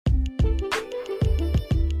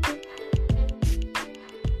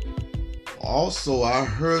also I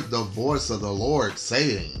heard the voice of the Lord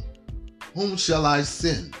saying, Whom shall I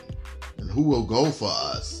send? And who will go for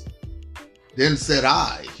us? Then said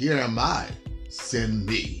I, Here am I, send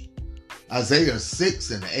me. Isaiah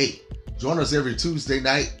 6 and 8. Join us every Tuesday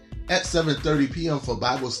night at 7:30 p.m. for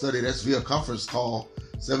Bible study. That's via conference call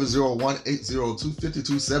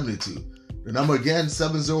 701-802-5272. The number again,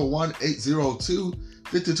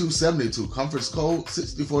 701-802-5272. Conference code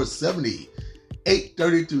 6470.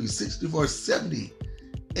 833, 6470,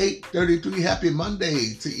 833. Happy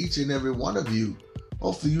Monday to each and every one of you.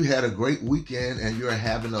 Hopefully you had a great weekend and you're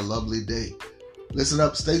having a lovely day. Listen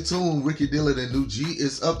up, stay tuned. Ricky Dillard and New G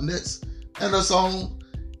is up next. And the song,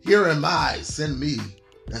 Here Am I, Send Me.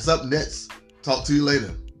 That's up next. Talk to you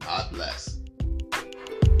later. God bless.